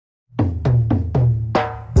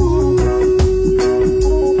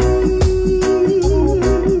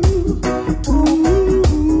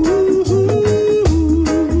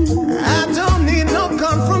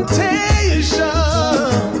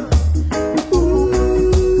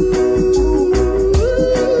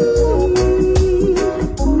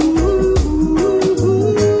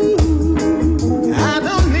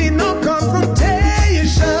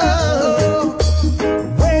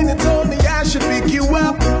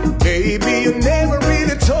Baby, you never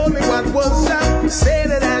really told me what was up. Say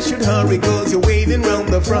that I should hurry cause you're waiting round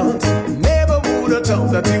the front. Never would have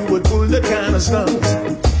thought that you would pull the kind of stunt.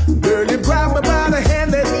 Girl, you grabbed me by the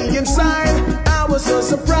hand, let me inside. I was so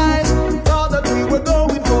surprised, thought that we were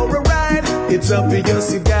going for a ride. It's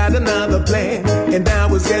obvious you got another plan, and I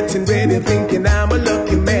was getting ready thinking I'm a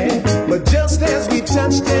lucky man. But just as we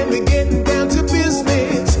touched and we're getting down to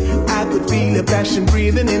business, I could feel a passion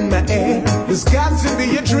breathing in my air. It's got to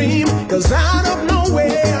be a dream, cause out of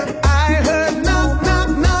nowhere I heard knock,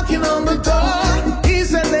 knock, knocking on the door. He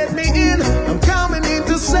said let me in, I'm coming in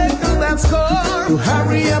to settle that score. So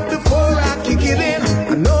hurry up before I kick it in.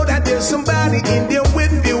 I know that there's somebody in there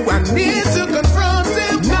with you, I need to confront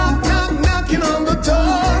him. Knock, knock, knocking on the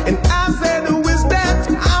door. And I said who is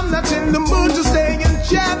that? I'm not in the mood to stay and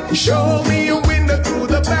chat. Show me a window through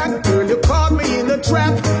the back. Girl, you caught me in a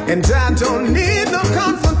trap, and I don't need no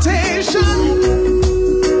confrontation.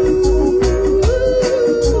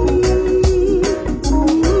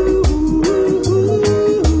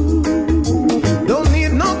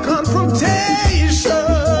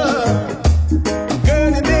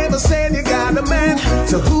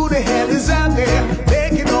 So who the hell is out there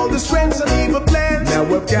making all this friends and even plans? Now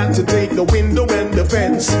I've got to take the window and the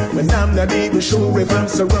fence when I'm not even sure if I'm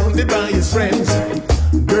surrounded by his friends.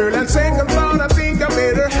 Girl, on second thought, I think I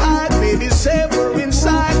better hide, maybe save her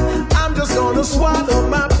inside. I'm just gonna swallow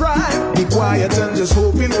my pride, be quiet and just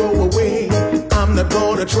hope it'll go away. I'm not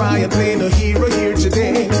gonna try and play no hero here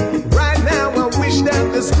today. Right now I wish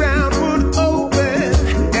that this ground would open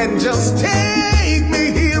and just take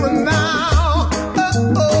me here and now.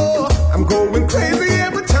 I'm going crazy.